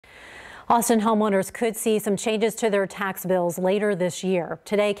Austin homeowners could see some changes to their tax bills later this year.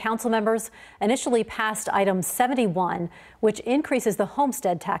 Today, council members initially passed item 71, which increases the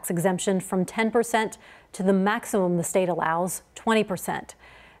homestead tax exemption from 10% to the maximum the state allows, 20%.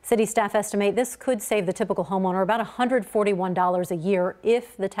 City staff estimate this could save the typical homeowner about $141 a year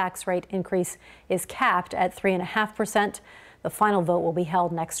if the tax rate increase is capped at 3.5%. The final vote will be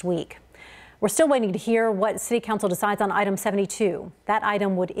held next week. We're still waiting to hear what City Council decides on item 72. That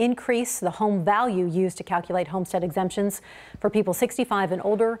item would increase the home value used to calculate homestead exemptions for people 65 and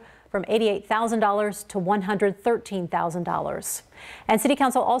older from $88,000 to $113,000. And City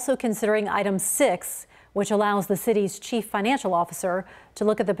Council also considering item 6, which allows the city's chief financial officer to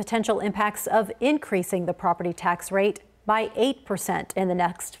look at the potential impacts of increasing the property tax rate by 8% in the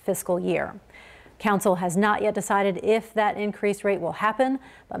next fiscal year. Council has not yet decided if that increased rate will happen,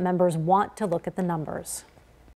 but members want to look at the numbers.